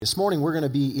This morning we're going to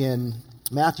be in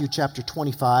Matthew chapter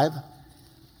 25.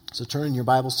 So turn in your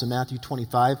Bibles to Matthew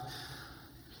 25.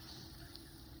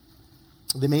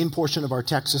 The main portion of our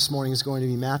text this morning is going to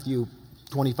be Matthew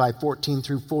 25, 14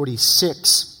 through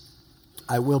 46.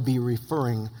 I will be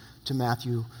referring to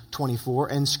Matthew 24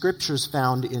 and scriptures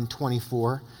found in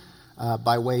 24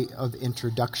 by way of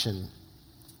introduction.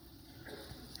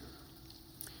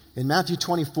 In Matthew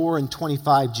 24 and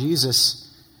 25, Jesus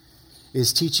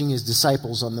is teaching his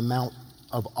disciples on the Mount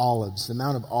of Olives. The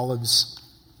Mount of Olives,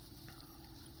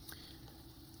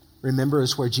 remember,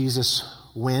 is where Jesus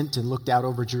went and looked out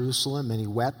over Jerusalem and he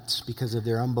wept because of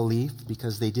their unbelief,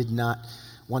 because they did not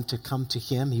want to come to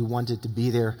him. He wanted to be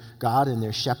their God and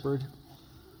their shepherd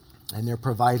and their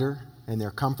provider and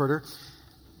their comforter.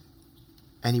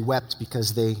 And he wept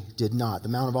because they did not. The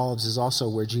Mount of Olives is also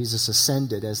where Jesus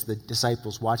ascended as the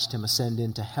disciples watched him ascend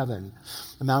into heaven.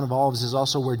 The Mount of Olives is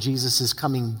also where Jesus is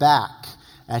coming back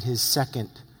at his second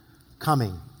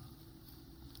coming.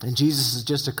 And Jesus is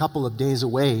just a couple of days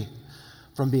away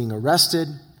from being arrested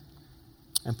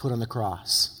and put on the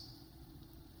cross.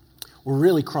 We're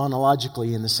really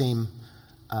chronologically in the same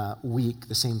week,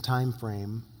 the same time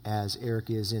frame as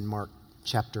Eric is in Mark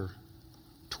chapter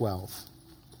 12.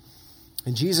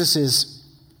 And Jesus is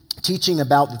teaching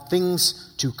about the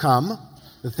things to come,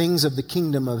 the things of the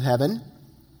kingdom of heaven.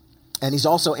 And he's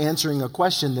also answering a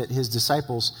question that his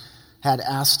disciples had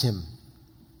asked him.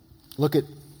 Look at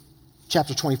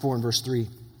chapter 24 and verse 3.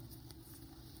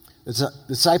 The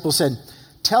disciples said,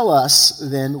 "Tell us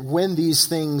then when these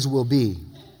things will be.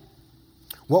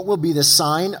 What will be the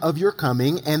sign of your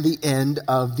coming and the end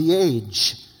of the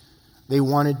age?" They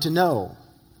wanted to know.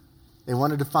 They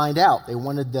wanted to find out. They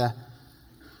wanted the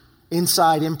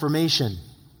inside information.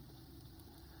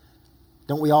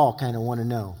 Don't we all kind of want to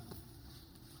know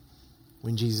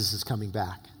when Jesus is coming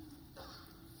back?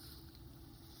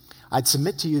 I'd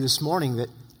submit to you this morning that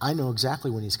I know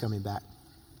exactly when he's coming back.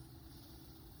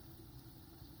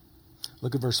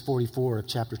 Look at verse 44 of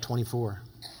chapter 24.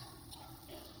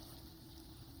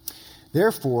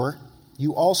 "Therefore,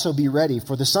 you also be ready,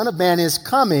 for the Son of Man is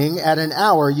coming at an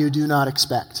hour you do not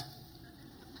expect."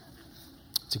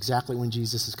 It's exactly when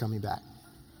Jesus is coming back.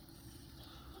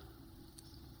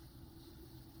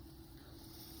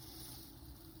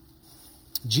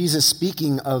 Jesus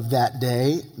speaking of that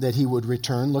day that he would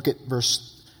return, look at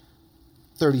verse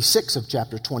 36 of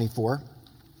chapter 24.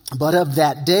 "But of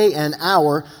that day and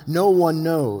hour no one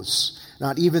knows,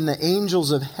 not even the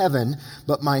angels of heaven,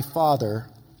 but my Father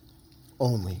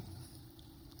only."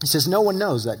 He says, no one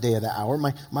knows that day of the hour,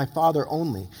 my Father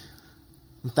only.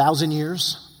 1,000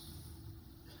 years?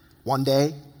 One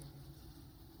day?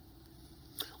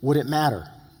 Would it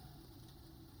matter?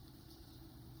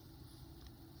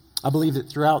 I believe that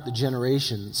throughout the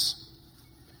generations,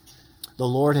 the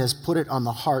Lord has put it on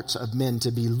the hearts of men to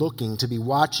be looking, to be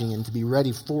watching, and to be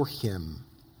ready for him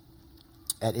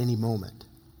at any moment.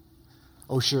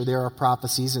 Oh, sure, there are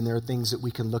prophecies and there are things that we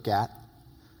can look at.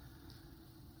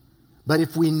 But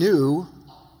if we knew,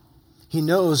 he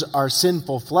knows our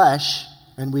sinful flesh,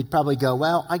 and we'd probably go,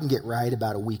 well, I can get right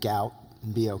about a week out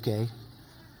and be okay.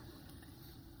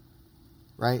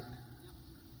 Right?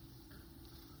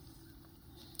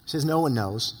 He says no one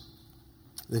knows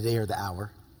the day or the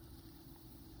hour.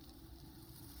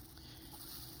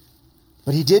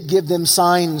 But he did give them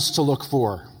signs to look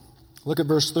for. Look at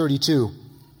verse 32.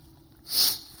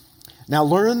 "Now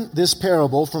learn this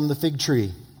parable from the fig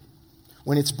tree.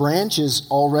 When its branch is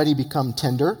already become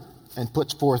tender and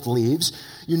puts forth leaves,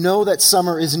 you know that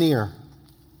summer is near.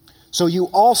 So you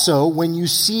also, when you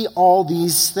see all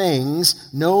these things,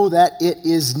 know that it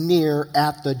is near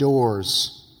at the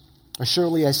doors.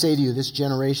 Surely I say to you, this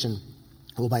generation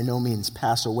will by no means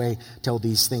pass away till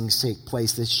these things take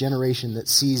place. This generation that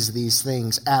sees these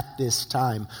things at this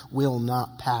time will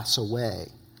not pass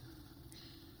away."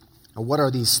 Now, what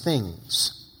are these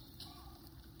things?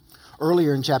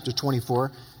 Earlier in chapter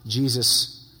 24,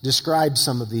 Jesus described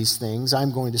some of these things.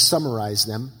 I'm going to summarize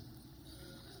them.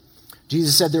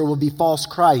 Jesus said there will be false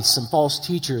Christs and false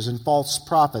teachers and false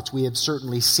prophets. We have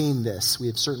certainly seen this. We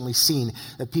have certainly seen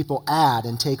that people add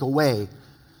and take away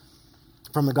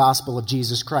from the gospel of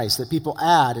Jesus Christ, that people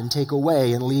add and take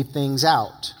away and leave things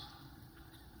out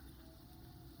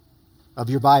of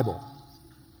your Bible.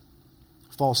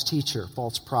 False teacher,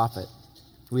 false prophet.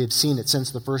 We have seen it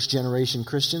since the first generation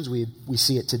Christians. We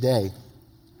see it today.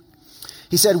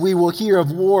 He said, we will hear of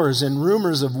wars and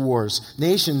rumors of wars.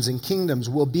 Nations and kingdoms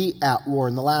will be at war.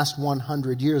 In the last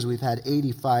 100 years, we've had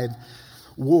 85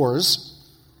 wars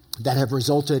that have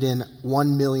resulted in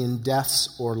 1 million deaths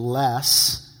or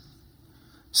less.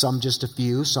 Some just a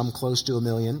few, some close to 1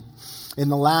 million. In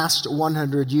the last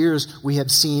 100 years, we have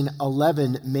seen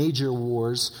 11 major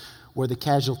wars where the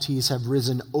casualties have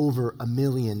risen over 1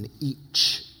 million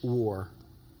each war.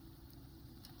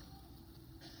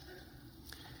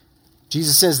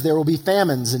 Jesus says there will be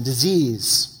famines and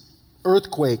disease,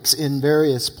 earthquakes in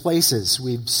various places.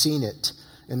 We've seen it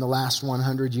in the last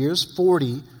 100 years.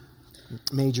 40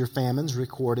 major famines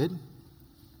recorded.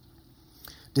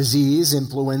 Disease,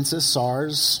 influenza,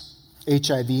 SARS,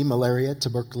 HIV, malaria,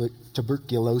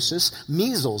 tuberculosis,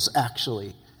 measles,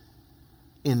 actually,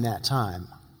 in that time.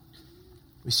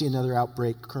 We see another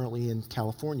outbreak currently in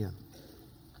California.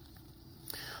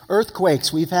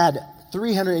 Earthquakes, we've had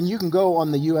 300, and you can go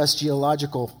on the U.S.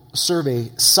 Geological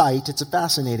Survey site. It's a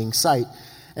fascinating site,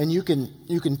 and you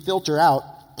can filter out,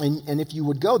 and if you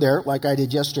would go there, like I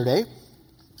did yesterday,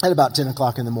 at about 10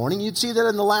 o'clock in the morning, you'd see that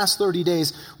in the last 30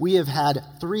 days, we have had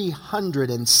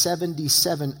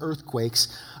 377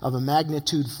 earthquakes of a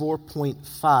magnitude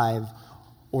 4.5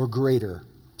 or greater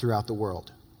throughout the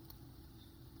world.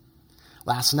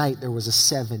 Last night, there was a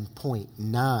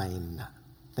 7.9,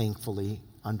 thankfully,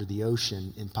 under the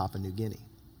ocean in Papua New Guinea.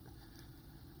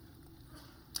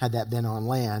 Had that been on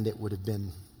land, it would have been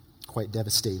quite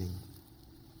devastating.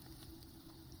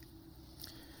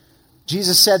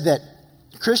 Jesus said that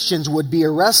Christians would be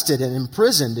arrested and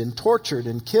imprisoned and tortured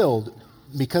and killed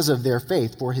because of their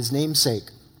faith for his name's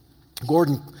sake.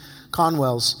 Gordon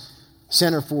Conwell's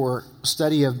Center for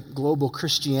Study of Global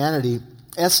Christianity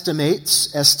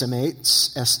estimates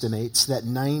that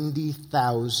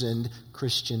 90,000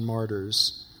 Christian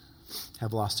martyrs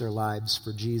have lost their lives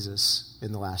for Jesus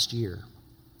in the last year.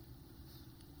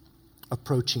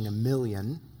 Approaching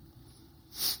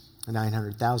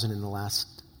 1,900,000 in the last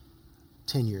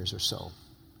 10 years or so.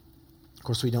 Of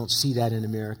course, we don't see that in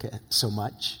America so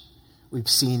much. We've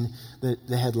seen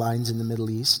the headlines in the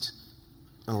Middle East.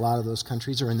 And a lot of those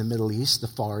countries are in the Middle East, the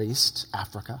Far East,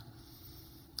 Africa.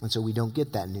 And so we don't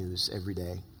get that news every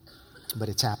day. But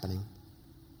it's happening.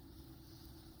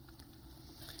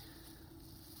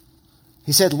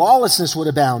 He said lawlessness would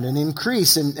abound and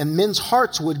increase, and men's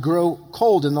hearts would grow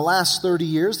cold. In the last 30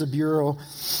 years, the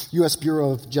U.S.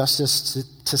 Bureau of Justice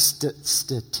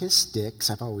Statistics,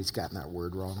 I've always gotten that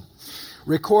word wrong,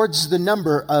 records the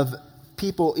number of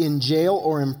people in jail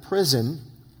or in prison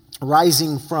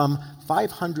rising from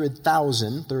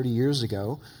 500,000 30 years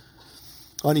ago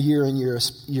on a year-in,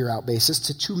 year-out basis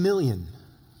to 2 million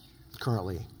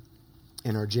currently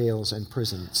in our jails and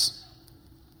prisons.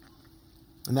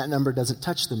 And that number doesn't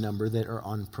touch the number that are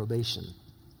on probation.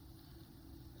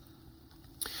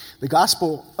 The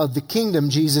gospel of the kingdom,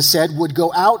 Jesus said, would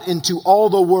go out into all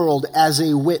the world as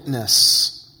a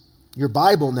witness. Your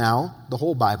Bible now, the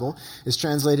whole Bible, is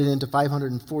translated into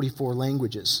 544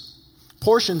 languages.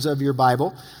 Portions of your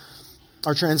Bible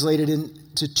are translated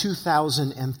into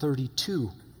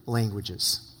 2,032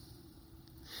 languages.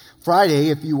 Friday,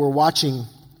 if you were watching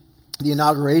the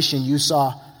inauguration, you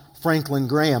saw Franklin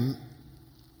Graham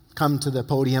come to the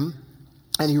podium,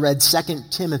 and he read 2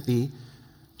 Timothy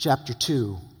chapter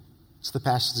 2. It's the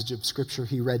passage of Scripture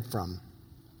he read from.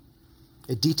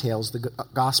 It details the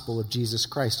gospel of Jesus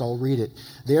Christ. I'll read it.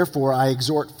 Therefore, I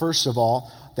exhort, first of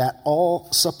all, that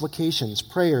all supplications,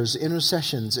 prayers,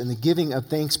 intercessions, and the giving of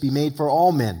thanks be made for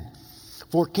all men,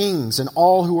 for kings and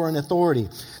all who are in authority,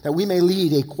 that we may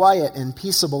lead a quiet and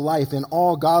peaceable life in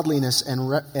all godliness and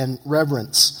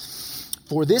reverence.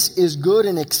 For this is good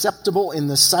and acceptable in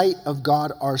the sight of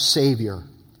God our Savior,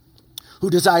 who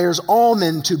desires all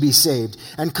men to be saved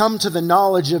and come to the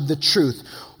knowledge of the truth.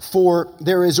 For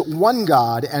there is one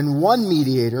God and one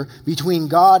mediator between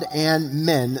God and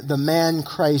men, the man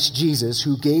Christ Jesus,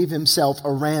 who gave himself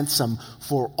a ransom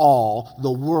for all.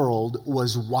 The world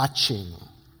was watching.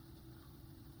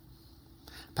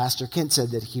 Pastor Kent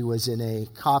said that he was in a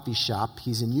coffee shop.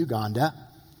 He's in Uganda.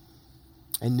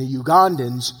 And the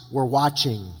Ugandans were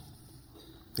watching.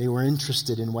 They were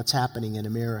interested in what's happening in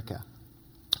America.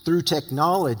 Through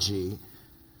technology,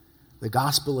 the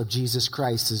gospel of Jesus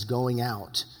Christ is going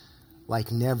out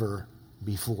like never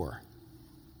before.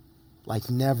 Like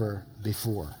never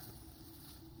before.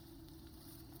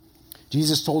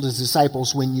 Jesus told his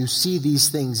disciples, when you see these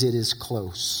things, it is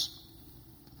close.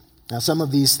 Now, some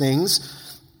of these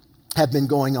things have been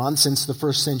going on since the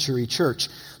first century church.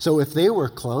 So if they were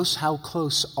close, how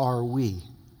close are we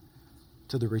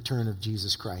to the return of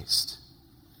Jesus Christ?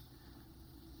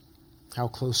 How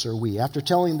close are we? After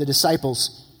telling the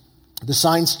disciples the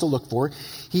signs to look for,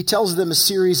 he tells them a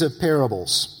series of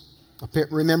parables.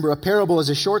 Remember, a parable is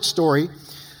a short story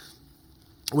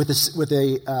or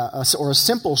a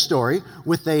simple story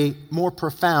with a more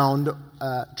profound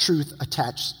truth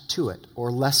attached to it, or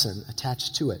lesson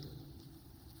attached to it.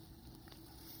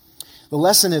 The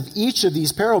lesson of each of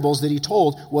these parables that he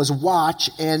told was watch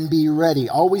and be ready.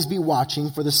 Always be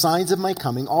watching for the signs of my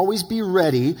coming. Always be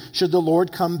ready should the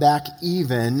Lord come back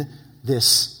even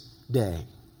this day.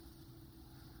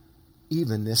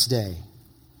 Even this day.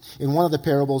 In one of the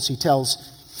parables, he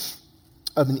tells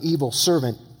of an evil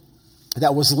servant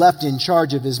that was left in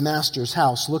charge of his master's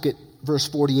house. Look at verse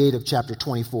 48 of chapter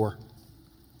 24.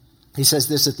 He says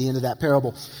this at the end of that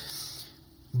parable.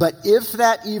 But if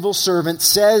that evil servant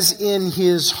says in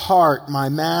his heart, my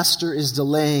master is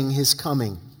delaying his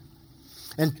coming,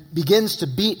 and begins to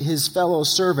beat his fellow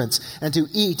servants, and to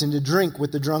eat and to drink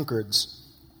with the drunkards,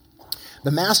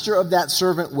 the master of that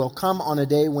servant will come on a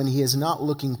day when he is not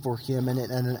looking for him, and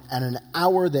at an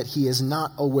hour that he is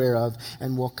not aware of,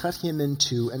 and will cut him in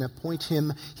two, and appoint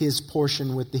him his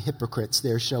portion with the hypocrites.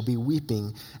 There shall be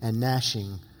weeping and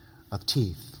gnashing of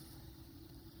teeth.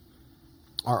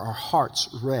 Are our hearts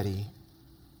ready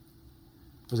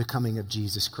for the coming of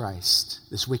Jesus Christ?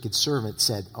 This wicked servant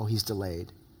said, oh, he's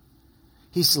delayed.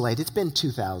 He's delayed. It's been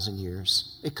 2,000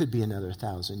 years. It could be another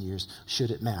 1,000 years.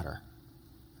 Should it matter?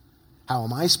 How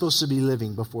am I supposed to be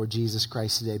living before Jesus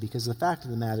Christ today? Because the fact of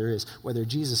the matter is, whether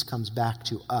Jesus comes back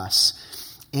to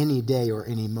us any day or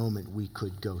any moment, we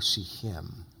could go see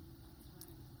him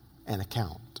and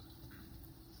account.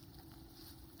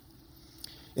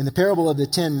 In the parable of the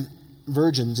 10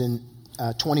 virgins in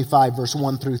 25, verse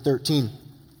 1 through 13,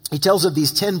 he tells of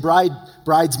these 10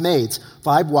 bridesmaids,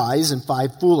 5 wise and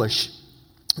 5 foolish.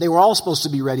 They were all supposed to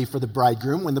be ready for the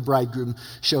bridegroom when the bridegroom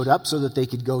showed up so that they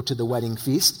could go to the wedding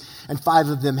feast. And 5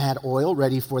 of them had oil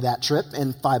ready for that trip,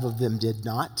 and 5 of them did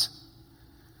not.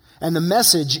 And the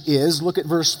message is, look at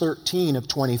verse 13 of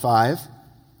 25.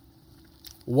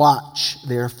 Watch,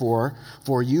 therefore,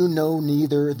 for you know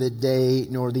neither the day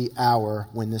nor the hour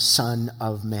when the Son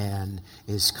of Man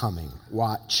is coming.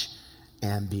 Watch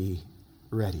and be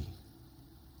ready.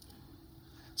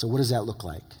 So what does that look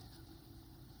like?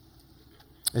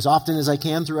 As often as I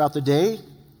can throughout the day,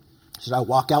 should I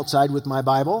walk outside with my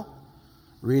Bible,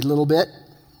 read a little bit,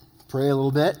 pray a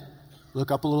little bit,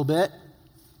 look up a little bit,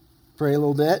 pray a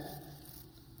little bit.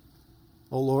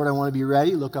 Oh Lord, I want to be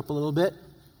ready, look up a little bit.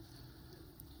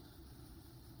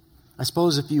 I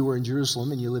suppose if you were in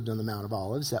Jerusalem and you lived on the Mount of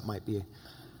Olives, that might be...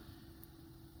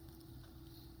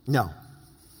 No.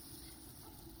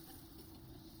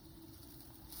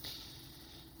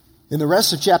 In the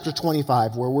rest of chapter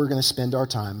 25, where we're going to spend our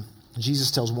time,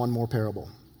 Jesus tells one more parable.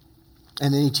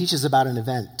 And then he teaches about an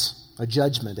event, a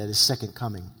judgment at his second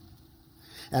coming.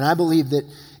 And I believe that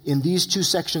in these 2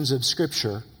 sections of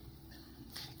Scripture,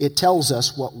 it tells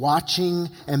us what watching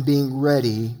and being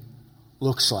ready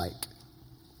looks like.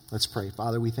 Let's pray.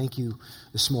 Father, we thank you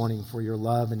this morning for your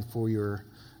love and for your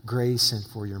grace and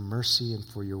for your mercy and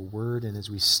for your word. And as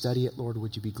we study it, Lord,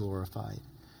 would you be glorified?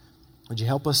 Would you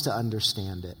help us to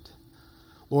understand it?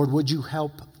 Lord, would you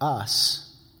help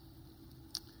us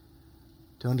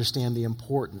to understand the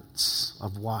importance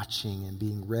of watching and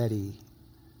being ready?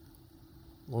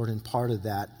 Lord, and part of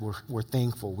that, we're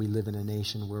thankful we live in a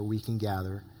nation where we can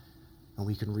gather and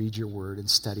we can read your word and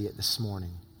study it this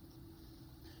morning.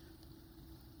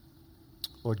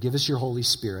 Lord, give us your Holy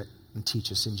Spirit and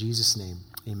teach us. In Jesus' name,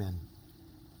 amen.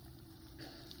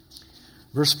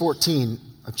 Verse 14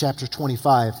 of chapter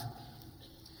 25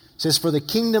 says, for the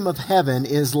kingdom of heaven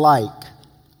is like.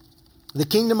 The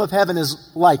kingdom of heaven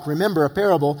is like. Remember, a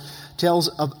parable tells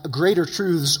of greater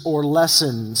truths or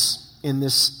lessons in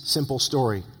this simple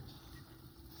story.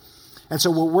 And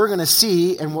so what we're going to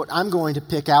see and what I'm going to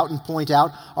pick out and point out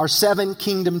are 7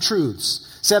 kingdom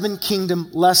truths, 7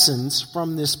 kingdom lessons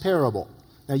from this parable.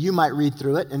 Now, you might read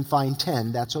through it and find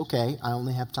 10. That's okay. I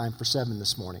only have time for 7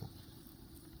 this morning.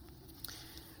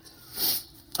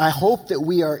 I hope that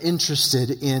we are interested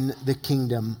in the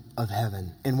kingdom of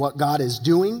heaven and what God is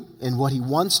doing and what he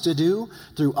wants to do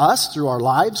through us, through our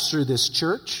lives, through this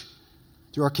church,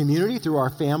 through our community, through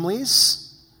our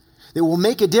families, that will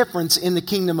make a difference in the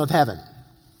kingdom of heaven.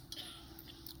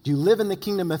 Do you live in the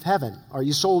kingdom of heaven? Are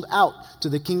you sold out to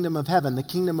the kingdom of heaven, the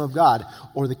kingdom of God,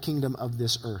 or the kingdom of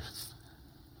this earth?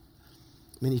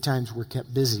 Many times we're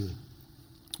kept busy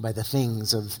by the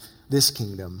things of this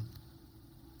kingdom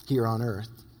here on earth.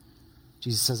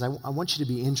 Jesus says, I want you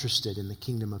to be interested in the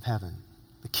kingdom of heaven.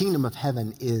 The kingdom of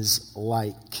heaven is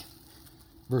like,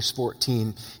 verse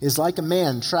 14, is like a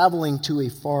man traveling to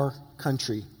a far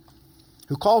country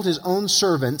who called his own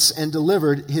servants and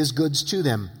delivered his goods to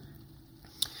them.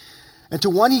 And to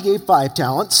one he gave 5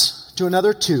 talents, to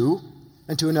another 2,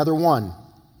 and to another 1,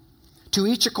 to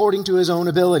each according to his own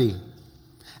ability.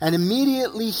 And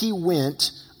immediately he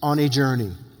went on a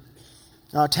journey.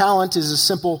 Now, a talent is a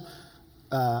simple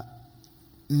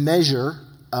measure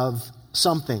of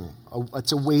something.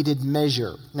 It's a weighted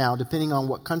measure. Now, depending on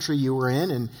what country you were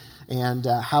in and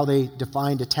how they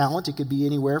defined a talent, it could be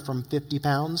anywhere from 50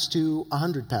 pounds to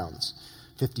 100 pounds.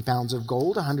 50 pounds of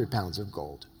gold, 100 pounds of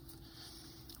gold.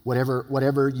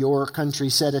 Whatever your country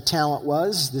said a talent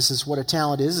was, this is what a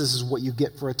talent is. This is what you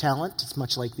get for a talent. It's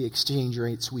much like the exchange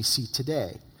rates we see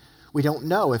today. We don't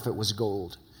know if it was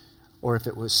gold or if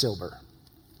it was silver.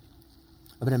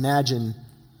 But imagine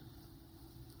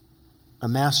a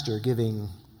master giving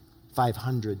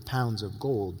 500 pounds of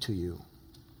gold to you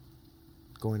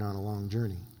going on a long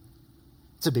journey.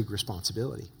 It's a big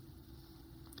responsibility.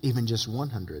 Even just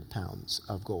 100 pounds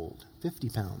of gold, 50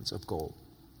 pounds of gold.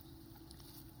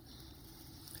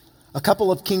 A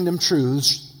couple of kingdom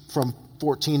truths from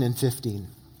 14 and 15.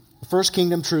 The first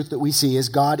kingdom truth that we see is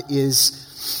God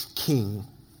is king.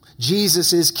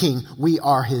 Jesus is king. We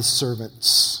are his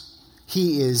servants.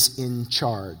 He is in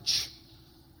charge.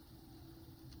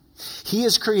 He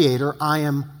is creator. I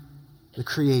am the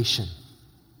creation.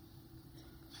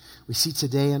 We see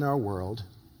today in our world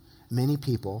many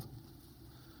people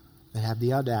that have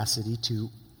the audacity to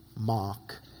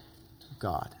mock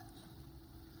God,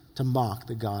 to mock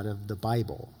the God of the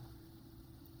Bible.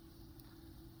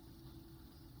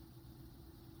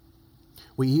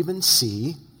 We even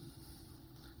see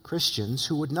Christians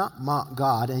who would not mock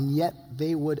God, and yet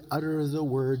they would utter the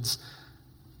words,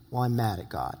 "Well, I'm mad at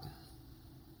God."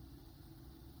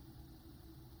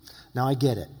 Now, I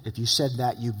get it. If you said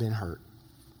that, you've been hurt.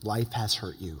 Life has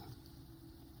hurt you.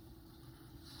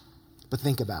 But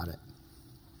think about it.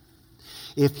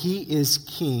 If he is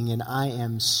king and I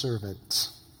am servant,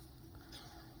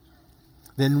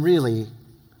 then really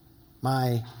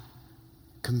my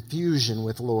confusion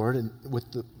with Lord and with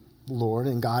the Lord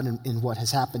and God and what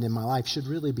has happened in my life should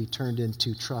really be turned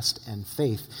into trust and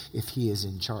faith if he is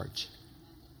in charge.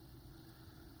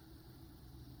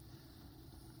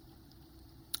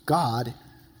 God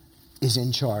is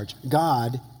in charge.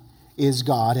 God is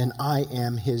God, and I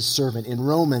am his servant. In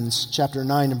Romans chapter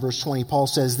 9 and verse 20, Paul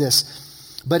says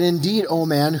this, "But indeed, O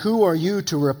man, who are you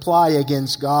to reply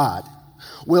against God?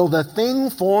 Will the thing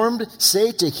formed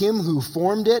say to him who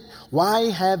formed it,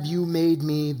 'Why have you made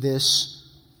me this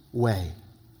way?'"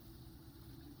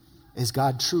 Is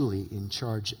God truly in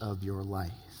charge of your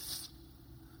life?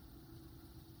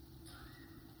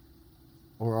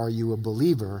 Or are you a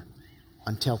believer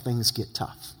until things get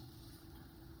tough?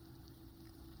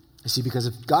 You see, because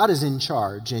if God is in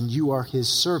charge and you are his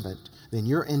servant, then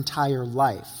your entire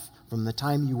life, from the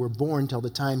time you were born till the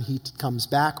time he comes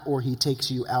back or he takes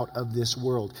you out of this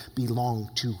world, belong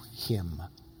to him.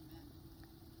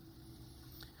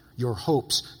 Your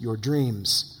hopes, your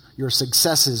dreams, your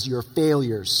successes, your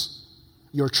failures,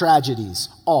 your tragedies,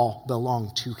 all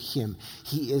belong to him.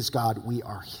 He is God. We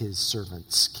are his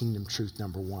servants. Kingdom truth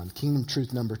number one. Kingdom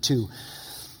truth number two.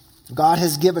 God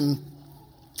has given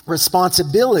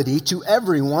responsibility to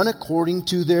everyone according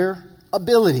to their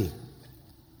ability.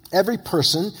 Every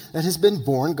person that has been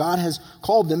born, God has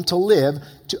called them to live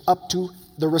up to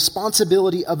the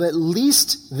responsibility of at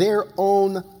least their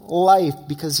own life,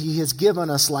 because he has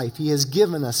given us life. He has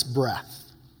given us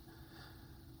breath.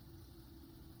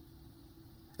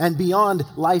 And beyond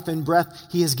life and breath,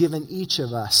 he has given each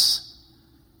of us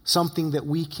something that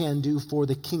we can do for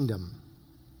the kingdom.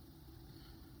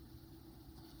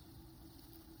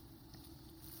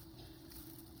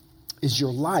 Is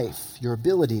your life, your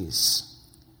abilities,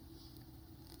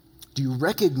 do you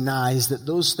recognize that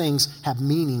those things have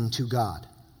meaning to God?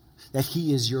 That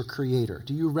he is your creator?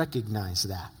 Do you recognize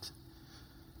that?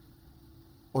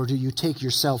 Or do you take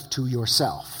yourself to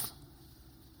yourself?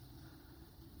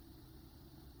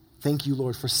 Thank you,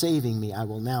 Lord, for saving me. I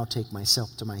will now take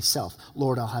myself to myself.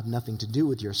 Lord, I'll have nothing to do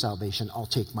with your salvation. I'll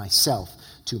take myself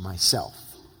to myself.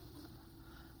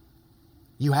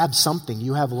 You have something.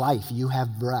 You have life. You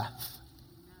have breath.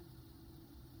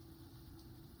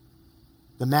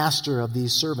 The master of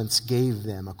these servants gave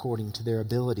them according to their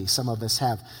ability. Some of us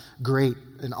have great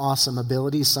and awesome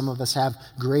abilities. Some of us have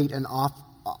great and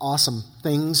awesome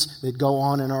things that go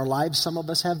on in our lives. Some of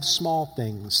us have small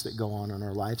things that go on in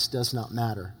our lives. Does not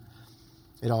matter.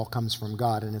 It all comes from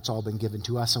God, and it's all been given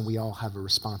to us, and we all have a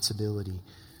responsibility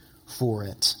for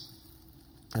it.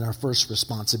 And our first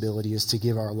responsibility is to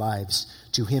give our lives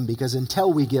to him, because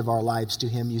until we give our lives to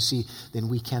him, you see, then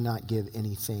we cannot give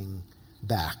anything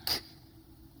back.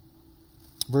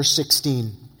 Verse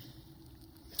 16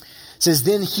 says,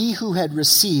 "Then he who had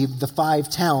received the 5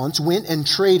 talents went and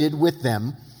traded with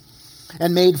them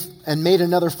and made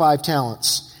another 5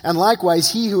 talents. And likewise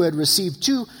he who had received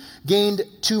 2 gained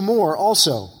 2 more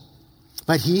also.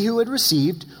 But he who had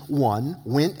received one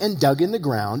went and dug in the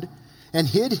ground and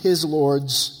hid his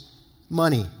Lord's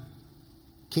money.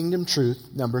 Kingdom truth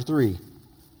number 3.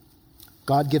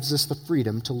 God gives us the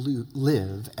freedom to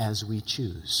live as we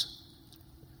choose.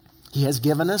 He has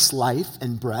given us life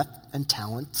and breath and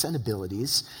talents and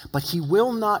abilities, but he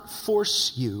will not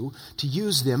force you to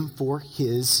use them for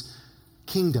his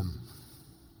kingdom.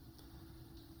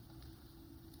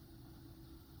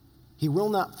 He will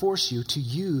not force you to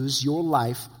use your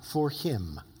life for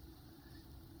him.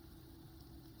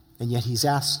 And yet he's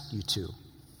asked you to.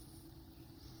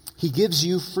 He gives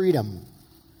you freedom.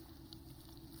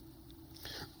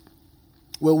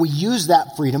 Will we use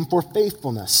that freedom for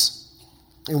faithfulness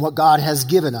in what God has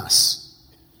given us?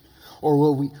 Or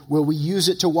will we use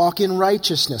it to walk in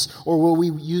righteousness? Or will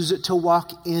we use it to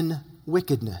walk in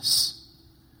wickedness?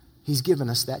 He's given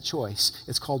us that choice.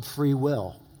 It's called free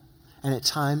will. And at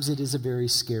times it is a very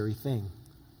scary thing.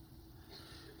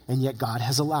 And yet God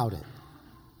has allowed it.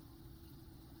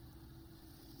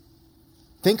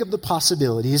 Think of the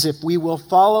possibilities if we will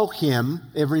follow him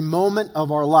every moment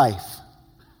of our life.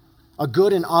 A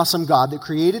good and awesome God that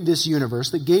created this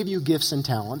universe, that gave you gifts and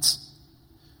talents.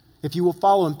 If you will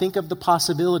follow him, think of the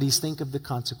possibilities, think of the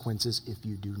consequences if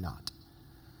you do not.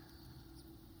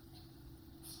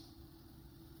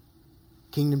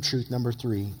 Kingdom truth number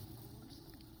 3.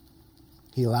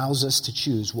 He allows us to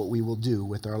choose what we will do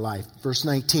with our life. Verse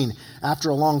 19, after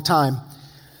a long time,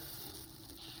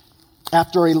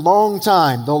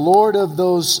 the Lord of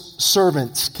those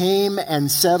servants came and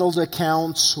settled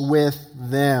accounts with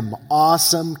them.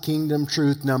 Awesome kingdom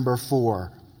truth number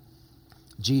 4.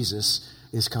 Jesus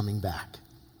is coming back.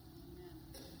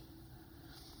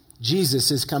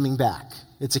 Jesus is coming back.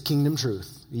 It's a kingdom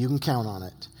truth. You can count on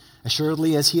it.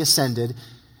 Assuredly as he ascended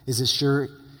is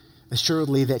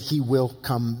assuredly that he will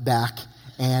come back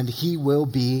and he will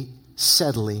be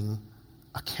settling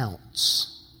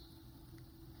accounts.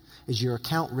 Is your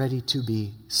account ready to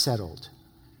be settled?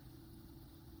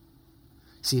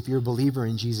 See, if you're a believer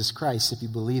in Jesus Christ, if you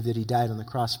believe that he died on the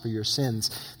cross for your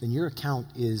sins, then your account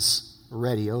is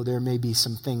ready. Oh, there may be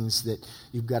some things that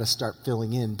you've got to start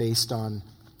filling in based on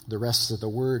the rest of the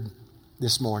word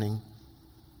this morning.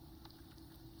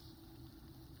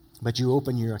 But you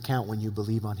open your account when you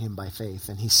believe on him by faith,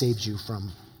 and he saves you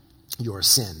from your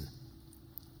sin.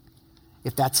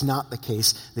 If that's not the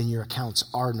case, then your accounts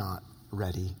are not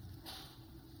ready.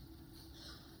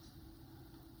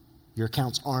 Your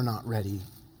accounts are not ready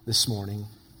this morning.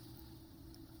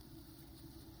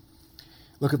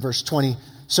 Look at verse 20.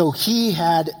 So he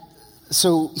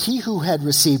who had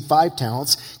received 5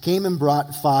 talents came and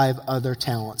brought 5 other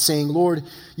talents, saying, Lord,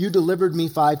 you delivered me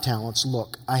 5 talents.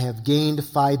 Look, I have gained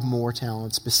 5 more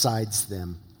talents besides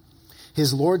them.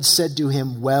 His Lord said to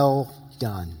him, well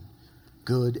done,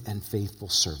 good and faithful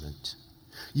servant.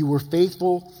 You were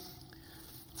faithful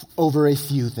over a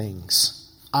few things.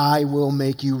 I will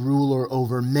make you ruler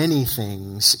over many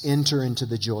things. Enter into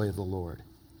the joy of the Lord.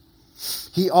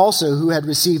 He also, who had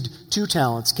received 2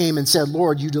 talents, came and said,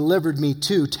 Lord, you delivered me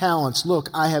 2 talents. Look,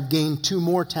 I have gained 2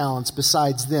 more talents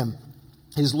besides them.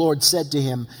 His Lord said to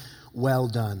him, well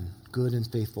done, good and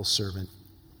faithful servant.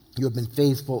 You have been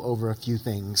faithful over a few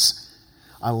things.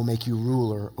 I will make you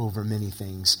ruler over many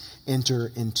things.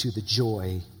 Enter into the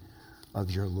joy of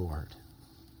your Lord.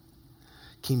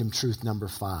 Kingdom truth number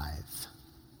 5.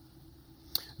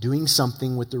 Doing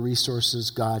something with the resources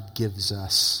God gives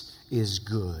us is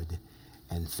good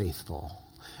and faithful.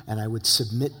 And I would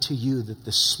submit to you that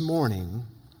this morning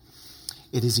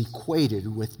it is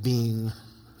equated with being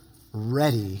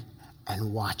ready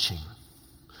and watching.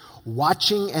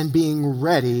 Watching and being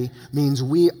ready means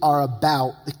we are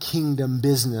about the kingdom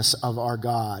business of our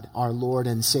God, our Lord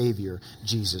and Savior,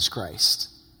 Jesus Christ.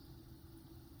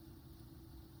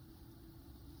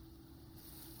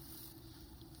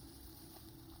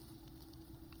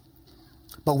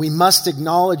 But we must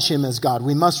acknowledge him as God.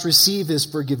 We must receive his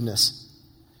forgiveness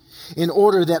in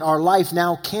order that our life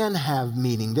now can have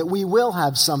meaning, that we will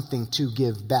have something to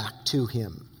give back to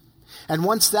him. And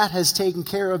once that has taken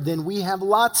care of, then we have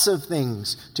lots of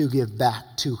things to give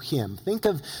back to him. Think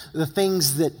of the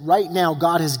things that right now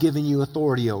God has given you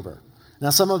authority over.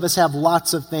 Now, some of us have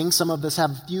lots of things. Some of us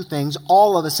have a few things.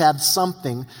 All of us have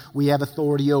something we have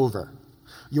authority over.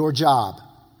 Your job,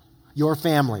 your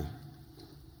family,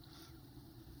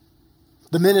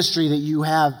 the ministry that you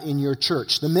have in your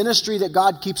church, the ministry that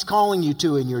God keeps calling you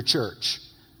to in your church,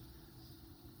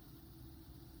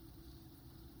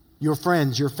 your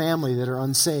friends, your family that are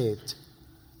unsaved.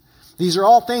 These are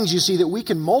all things, you see, that we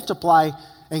can multiply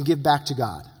and give back to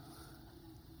God.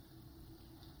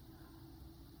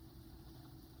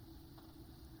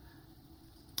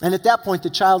 And at that point, the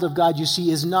child of God, you see,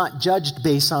 is not judged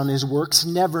based on his works.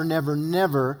 Never, never,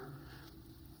 never.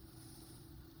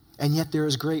 And yet there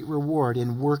is great reward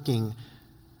in working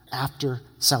after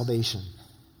salvation.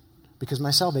 Because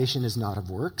my salvation is not of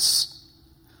works.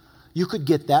 You could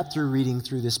get that through reading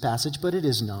through this passage, but it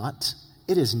is not.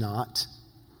 It is not.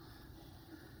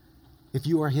 If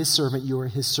you are his servant, you are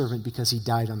his servant because he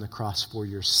died on the cross for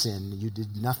your sin. You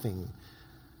did nothing.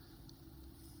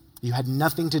 You had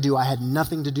nothing to do. I had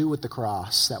nothing to do with the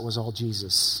cross. That was all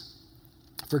Jesus.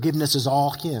 Forgiveness is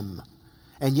all him.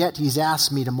 And yet he's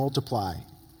asked me to multiply.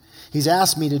 He's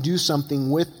asked me to do something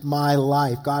with my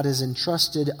life. God has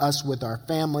entrusted us with our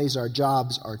families, our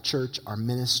jobs, our church, our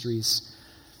ministries,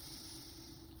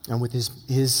 and with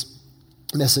his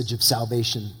message of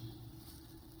salvation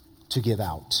to give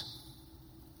out.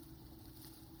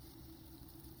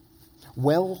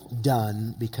 Well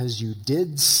done, because you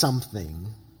did something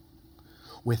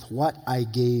with what I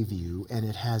gave you, and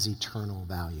it has eternal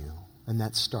value. And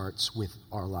that starts with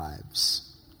our lives.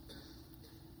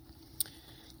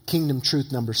 Kingdom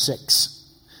truth number 6.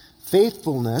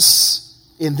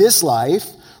 Faithfulness in this life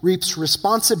reaps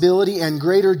responsibility and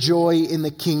greater joy in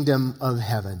the kingdom of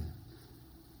heaven.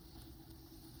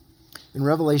 In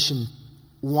Revelation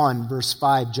 1, verse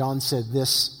 5, John said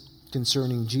this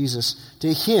concerning Jesus.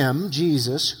 To him,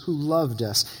 Jesus, who loved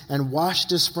us and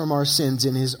washed us from our sins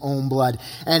in his own blood,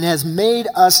 and has made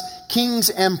us kings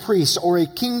and priests, or a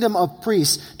kingdom of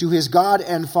priests to his God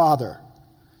and Father.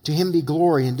 To him be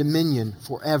glory and dominion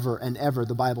forever and ever.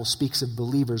 The Bible speaks of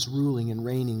believers ruling and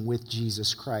reigning with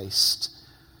Jesus Christ.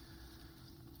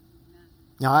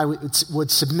 Now, I would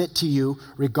submit to you,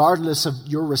 regardless of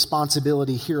your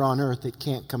responsibility here on earth, it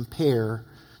can't compare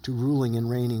to ruling and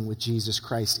reigning with Jesus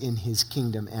Christ in his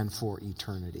kingdom and for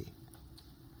eternity.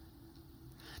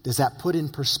 Does that put in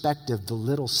perspective the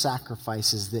little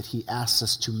sacrifices that he asks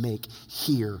us to make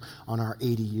here on our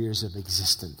 80 years of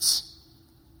existence?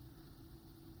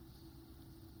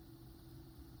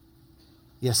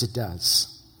 Yes, it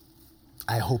does.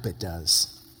 I hope it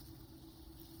does.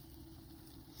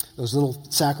 Those little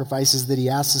sacrifices that he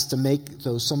asks us to make,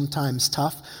 though sometimes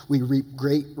tough, we reap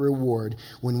great reward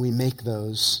when we make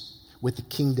those with the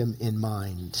kingdom in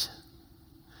mind.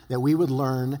 That we would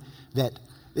learn that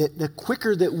the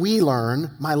quicker that we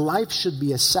learn, my life should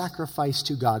be a sacrifice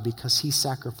to God because he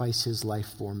sacrificed his life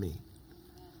for me.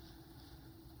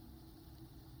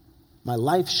 My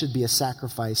life should be a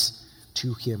sacrifice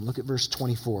to him. Look at verse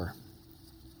 24.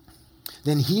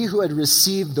 Then he who had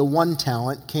received the 1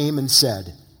 talent came and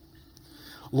said,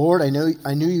 Lord, I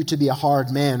knew you to be a hard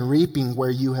man, reaping where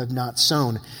you have not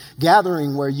sown,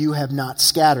 gathering where you have not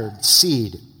scattered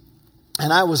seed.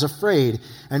 And I was afraid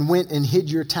and went and hid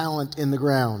your talent in the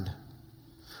ground.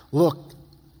 Look,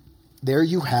 there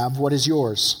you have what is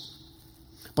yours.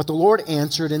 But the Lord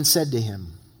answered and said to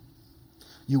him,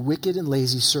 You wicked and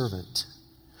lazy servant,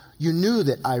 you knew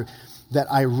that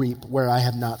I reap where I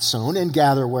have not sown and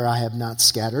gather where I have not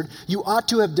scattered. You ought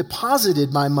to have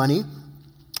deposited my money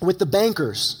with the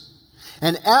bankers,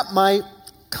 and at my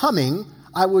coming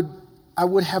I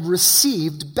would have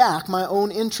received back my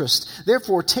own interest.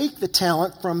 Therefore take the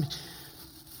talent from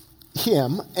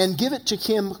him and give it to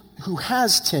him who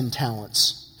has 10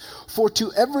 talents. For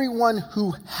to everyone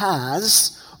who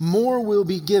has, more will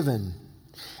be given,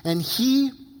 and he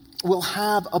will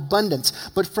have abundance.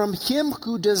 But from him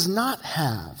who does not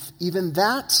have,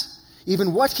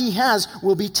 even what he has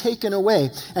will be taken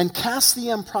away. And cast the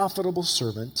unprofitable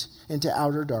servant into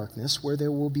outer darkness, where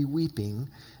there will be weeping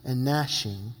and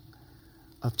gnashing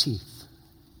of teeth.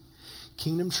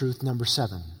 Kingdom truth number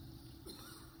 7.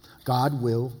 God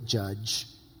will judge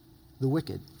the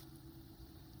wicked.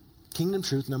 Kingdom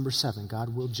truth number 7.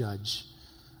 God will judge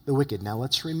the wicked. Now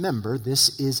let's remember,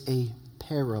 this is a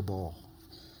parable.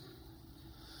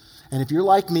 And if you're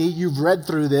like me, you've read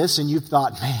through this and you've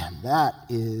thought, man, that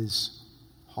is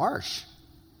harsh.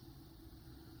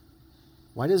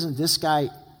 Why doesn't this guy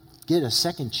get a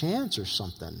second chance or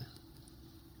something?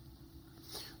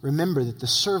 Remember that the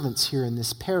servants here in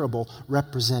this parable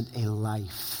represent a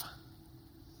life.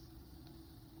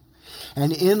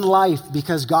 And in life,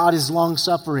 because God is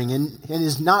long-suffering and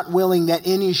is not willing that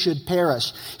any should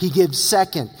perish, he gives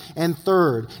second and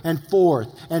third and fourth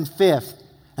and fifth.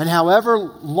 And however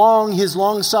long his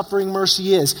long-suffering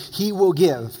mercy is, he will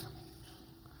give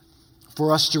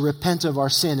for us to repent of our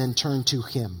sin and turn to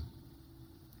him.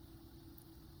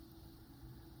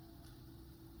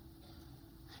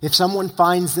 If someone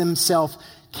finds themselves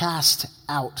cast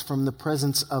out from the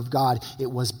presence of God,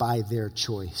 it was by their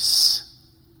choice.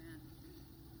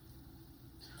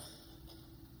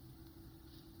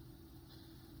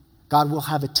 God will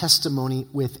have a testimony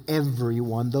with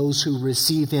everyone, those who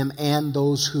receive him and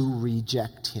those who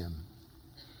reject him.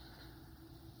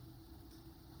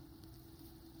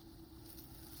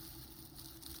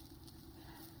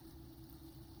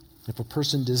 If a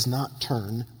person does not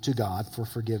turn to God for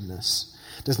forgiveness,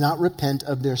 does not repent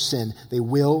of their sin, they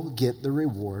will get the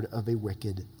reward of a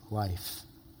wicked life.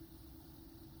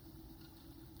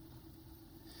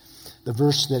 The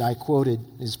verse that I quoted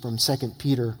is from 2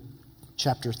 Peter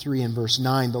chapter 3 and verse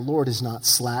 9. The Lord is not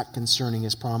slack concerning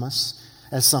his promise,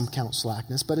 as some count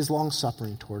slackness, but is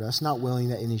long-suffering toward us, not willing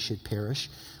that any should perish,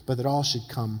 but that all should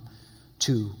come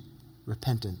to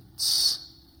repentance.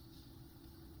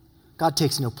 God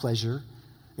takes no pleasure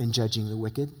in judging the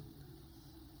wicked.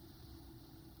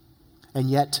 And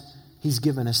yet, he's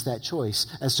given us that choice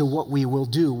as to what we will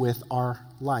do with our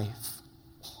life.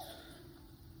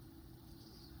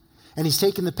 And he's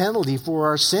taken the penalty for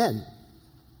our sin.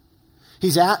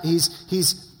 He's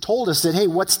told us that, hey,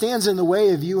 what stands in the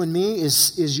way of you and me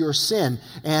is your sin.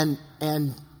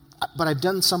 But I've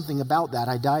done something about that.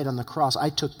 I died on the cross. I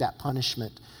took that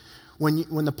punishment.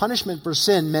 When the punishment for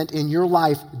sin meant in your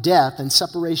life death and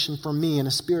separation from me and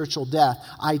a spiritual death,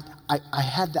 I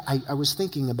was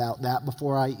thinking about that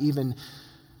before I even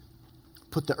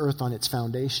put the earth on its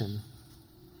foundation.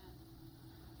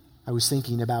 I was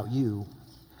thinking about you.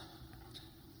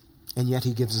 And yet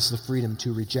he gives us the freedom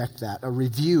to reject that. A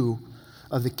review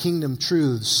of the kingdom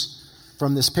truths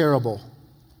from this parable.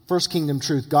 First kingdom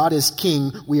truth, God is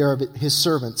king, we are his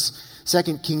servants.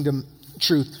 Second kingdom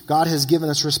truth, God has given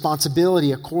us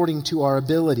responsibility according to our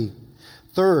ability.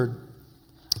 Third,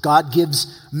 God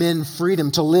gives men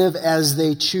freedom to live as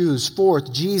they choose.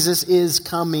 Fourth, Jesus is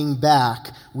coming back.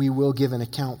 We will give an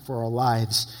account for our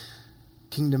lives.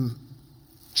 Kingdom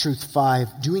truth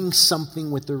 5, doing something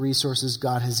with the resources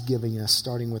God has given us,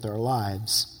 starting with our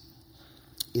lives,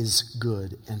 is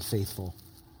good and faithful.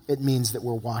 It means that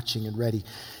we're watching and ready.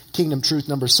 Kingdom truth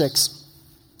number 6,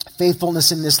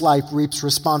 faithfulness in this life reaps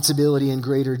responsibility and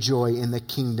greater joy in the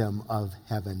kingdom of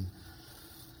heaven.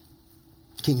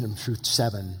 Kingdom truth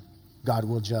 7, God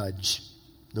will judge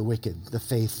the wicked, the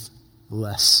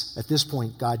faithless. At this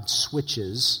point, God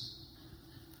switches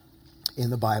in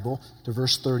the Bible to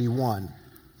verse 31.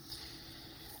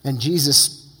 And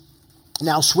Jesus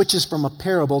now switches from a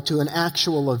parable to an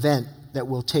actual event that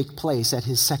will take place at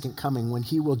his second coming, when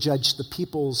he will judge the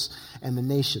peoples and the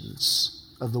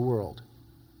nations of the world.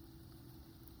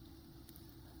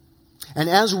 And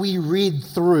as we read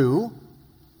through,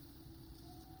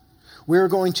 we're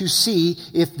going to see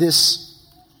if this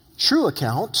true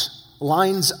account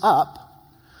lines up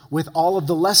with all of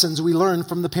the lessons we learned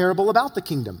from the parable about the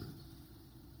kingdom.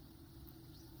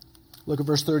 Look at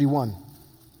verse 31.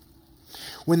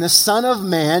 When the Son of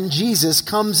Man, Jesus,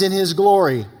 comes in his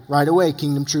glory, right away,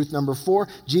 kingdom truth number 4,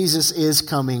 Jesus is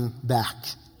coming back.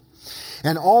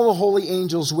 And all the holy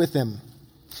angels with him.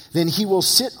 Then he will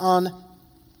sit on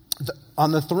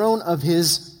the throne of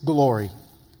his glory.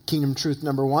 Kingdom truth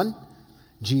number 1,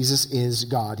 Jesus is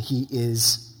God. He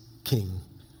is King.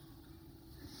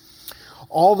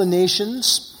 All the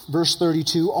nations, verse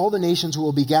 32, all the nations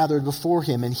will be gathered before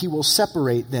him, and he will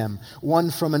separate them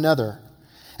one from another,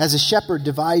 as a shepherd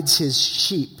divides his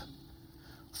sheep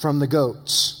from the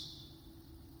goats.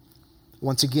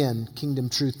 Once again,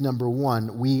 kingdom truth number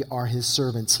 1, we are his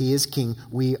servants. He is king.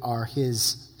 We are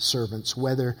his servants.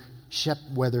 Whether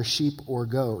sheep or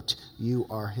goat, you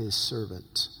are his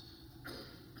servant.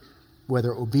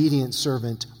 Whether obedient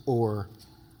servant or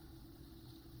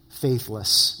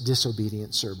faithless,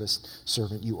 disobedient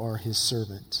servant, you are his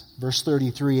servant. Verse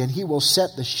 33, and he will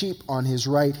set the sheep on his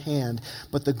right hand,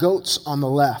 but the goats on the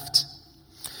left.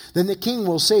 Then the king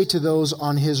will say to those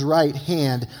on his right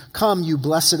hand, come, you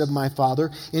blessed of my Father,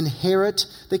 inherit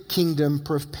the kingdom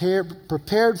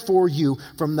prepared for you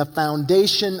from the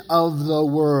foundation of the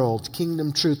world.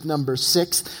 Kingdom truth number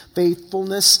 6,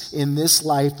 faithfulness in this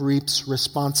life reaps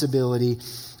responsibility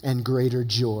and greater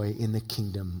joy in the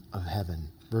kingdom of heaven.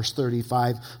 Verse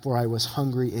 35, for I was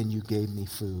hungry and you gave me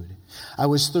food. I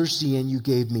was thirsty and you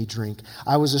gave me drink.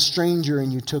 I was a stranger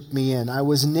and you took me in. I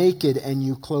was naked and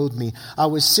you clothed me. I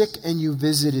was sick and you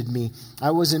visited me.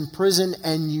 I was in prison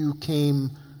and you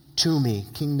came to me.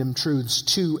 Kingdom truths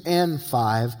 2 and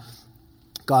 5.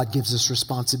 God gives us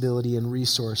responsibility and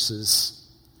resources.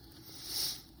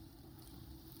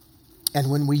 And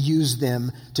when we use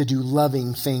them to do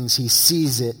loving things, he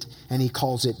sees it and he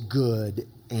calls it good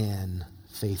and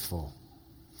faithful.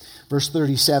 Verse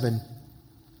 37,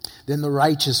 Then the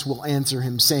righteous will answer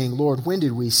him, saying, Lord, when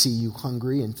did we see you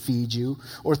hungry and feed you,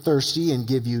 or thirsty and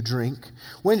give you drink?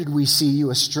 When did we see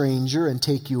you a stranger and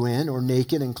take you in, or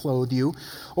naked and clothe you?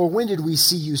 Or when did we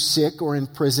see you sick or in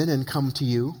prison and come to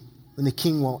you? And the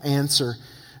king will answer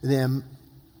and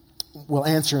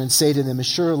say to them,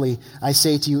 Assuredly, I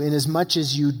say to you, inasmuch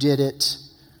as you did it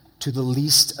to the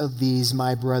least of these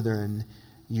my brethren,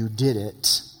 you did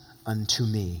it unto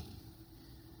me.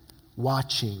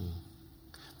 Watching,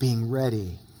 being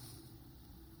ready,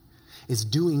 is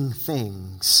doing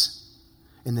things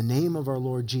in the name of our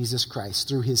Lord Jesus Christ,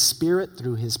 through His Spirit,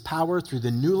 through His power, through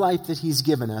the new life that He's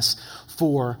given us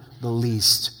for the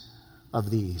least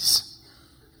of these.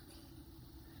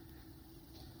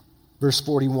 Verse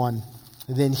 41,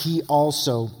 then he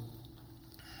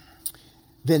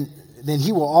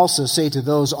will also say to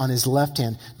those on his left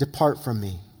hand, Depart from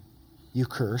me, you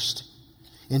cursed,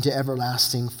 into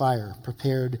everlasting fire,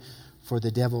 prepared for the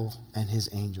devil and his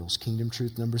angels. Kingdom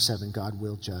truth number 7, God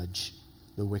will judge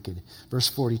the wicked. Verse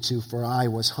 42, For I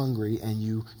was hungry, and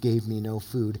you gave me no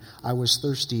food. I was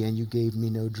thirsty, and you gave me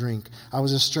no drink. I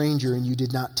was a stranger, and you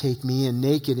did not take me in.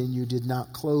 Naked, and you did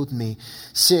not clothe me.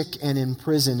 Sick and in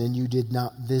prison, and you did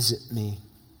not visit me.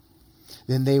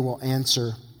 Then they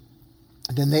also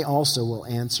will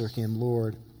answer him,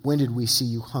 Lord, when did we see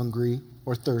you hungry,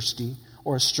 or thirsty,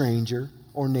 or a stranger,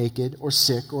 or naked, or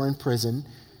sick, or in prison,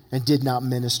 and did not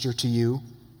minister to you?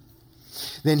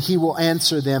 Then he will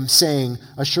answer them, saying,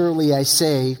 Assuredly I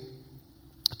say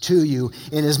to you,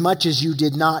 inasmuch as you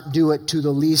did not do it to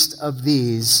the least of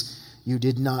these, you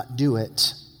did not do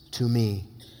it to me.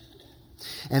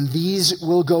 And these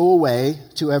will go away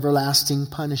to everlasting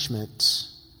punishment,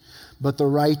 but the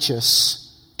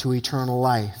righteous to eternal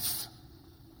life.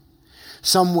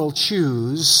 Some will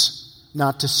choose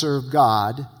not to serve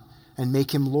God and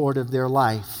make Him Lord of their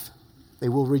life. They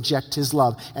will reject His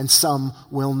love, and some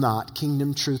will not.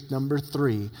 Kingdom truth number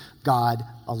 3, God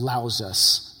allows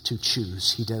us to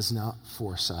choose. He does not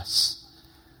force us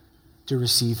to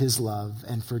receive His love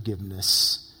and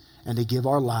forgiveness and to give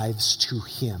our lives to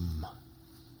Him.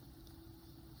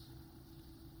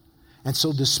 And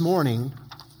so this morning,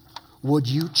 would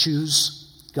you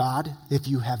choose God if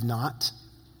you have not?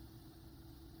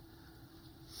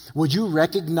 Would you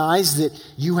recognize that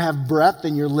you have breath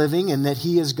and you're living and that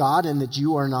He is God and that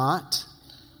you are not?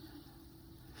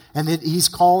 And that He's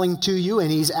calling to you and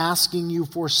He's asking you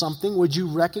for something? Would you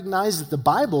recognize that the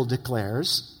Bible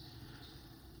declares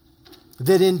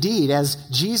that indeed, as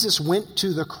Jesus went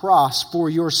to the cross for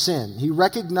your sin, He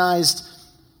recognized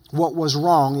what was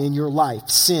wrong in your life,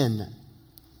 sin.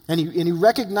 And he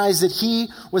recognized that He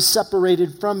was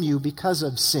separated from you because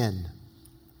of sin.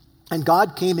 And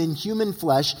God came in human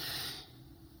flesh.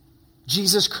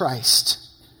 Jesus Christ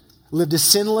lived a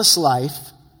sinless life,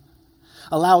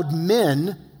 allowed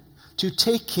men to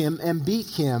take Him and beat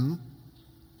Him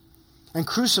and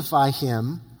crucify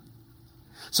Him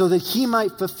so that He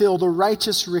might fulfill the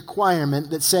righteous requirement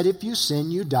that said if you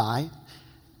sin, you die,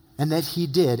 and that He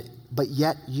did. But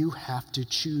yet you have to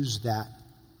choose that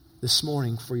this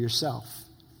morning for yourself.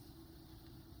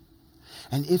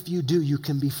 And if you do, you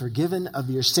can be forgiven of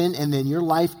your sin, and then your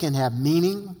life can have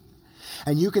meaning.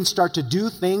 And you can start to do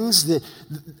things that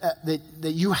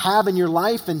you have in your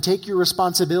life and take your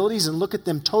responsibilities and look at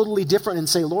them totally different and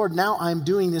say, Lord, now I'm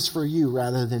doing this for you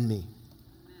rather than me.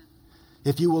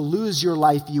 If you will lose your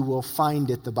life, you will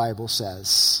find it, the Bible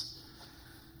says.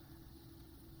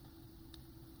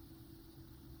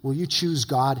 Will you choose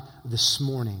God this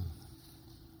morning?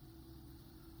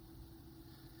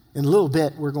 In a little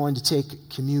bit, we're going to take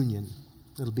communion.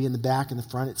 It'll be in the back and the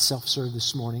front. It's self-serve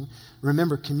this morning.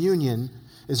 Remember, communion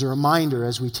is a reminder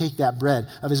as we take that bread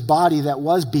of His body that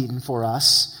was beaten for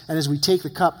us, and as we take the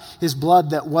cup, His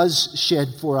blood that was shed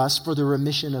for us for the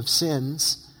remission of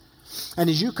sins. And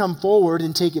as you come forward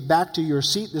and take it back to your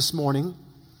seat this morning,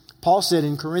 Paul said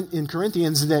in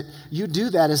Corinthians that you do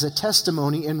that as a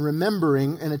testimony in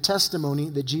remembering and a testimony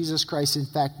that Jesus Christ in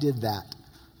fact did that.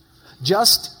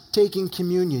 Just taking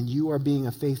communion, you are being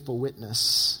a faithful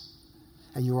witness.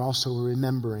 And you're also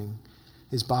remembering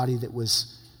His body that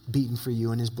was beaten for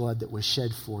you and His blood that was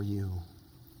shed for you.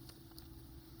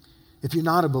 If you're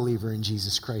not a believer in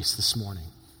Jesus Christ this morning,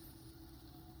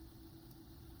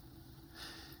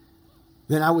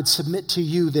 then I would submit to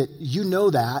you that you know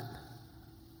that,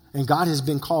 and God has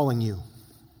been calling you.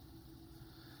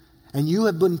 And you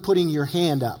have been putting your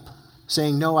hand up,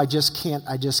 saying, no, I just can't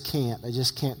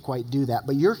quite do that.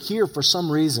 But you're here for some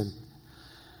reason.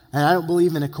 And I don't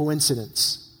believe in a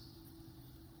coincidence.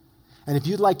 And if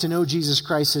you'd like to know Jesus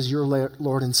Christ as your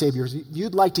Lord and Savior, if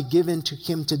you'd like to give in to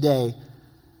Him today,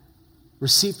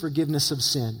 receive forgiveness of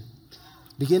sin,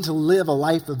 Begin to live a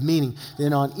life of meaning.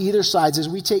 Then on either sides, as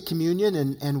we take communion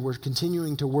and we're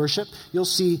continuing to worship, you'll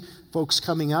see folks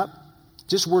coming up.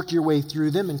 Just work your way through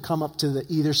them and come up to the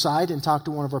either side and talk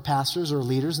to one of our pastors or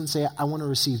leaders and say, I want to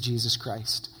receive Jesus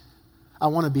Christ. I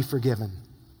want to be forgiven.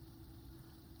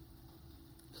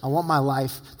 I want my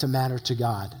life to matter to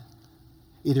God,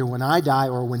 either when I die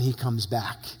or when he comes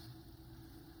back.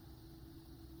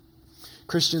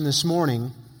 Christian, this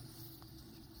morning,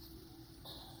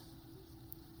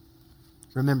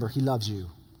 remember, he loves you.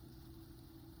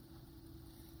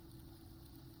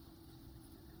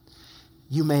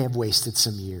 You may have wasted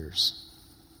some years.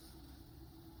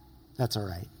 That's all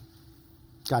right.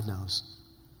 God knows.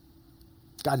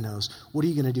 God knows. What are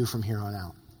you going to do from here on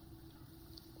out?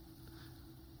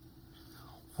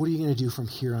 What are you going to do from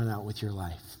here on out with your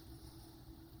life?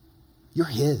 You're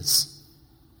his.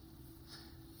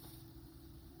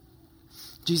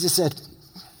 Jesus said,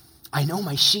 I know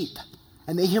my sheep,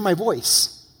 and they hear my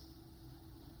voice.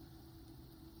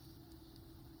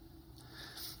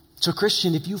 So,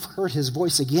 Christian, if you've heard his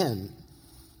voice again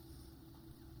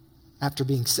after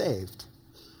being saved,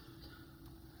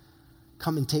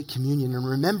 come and take communion and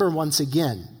remember once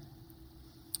again.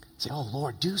 Say, oh,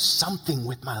 Lord, do something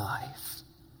with my life.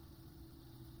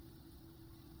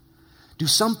 Do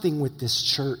something with this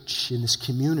church, in this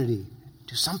community.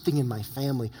 Do something in my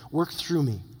family. Work through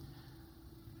me.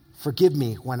 Forgive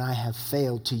me when I have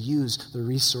failed to use the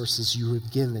resources you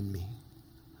have given me.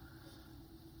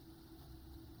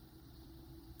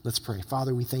 Let's pray.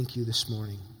 Father, we thank you this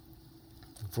morning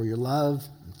for your love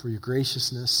and for your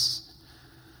graciousness.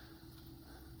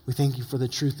 We thank you for the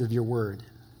truth of your word.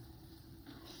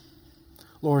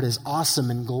 Lord, as awesome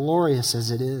and glorious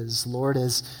as it is, Lord,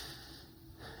 as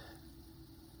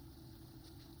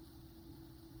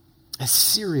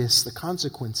serious the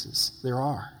consequences there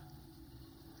are.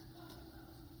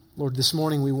 Lord, this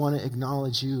morning we want to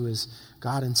acknowledge you as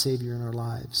God and Savior in our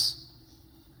lives.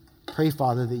 Pray,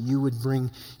 Father, that you would bring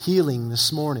healing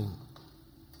this morning,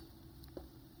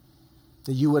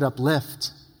 that you would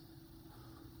uplift.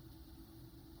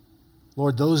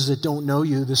 Lord, those that don't know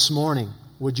you this morning,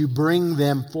 would you bring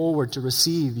them forward to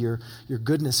receive your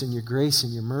goodness and your grace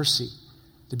and your mercy,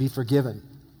 to be forgiven.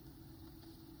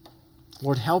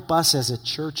 Lord, help us as a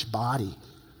church body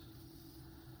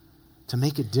to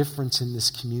make a difference in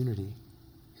this community.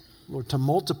 Lord, to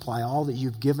multiply all that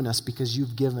you've given us because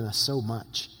you've given us so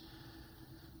much.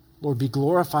 Lord, be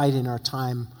glorified in our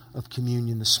time of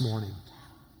communion this morning.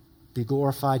 Be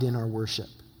glorified in our worship.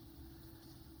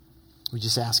 We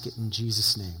just ask it in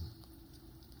Jesus' name.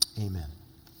 Amen.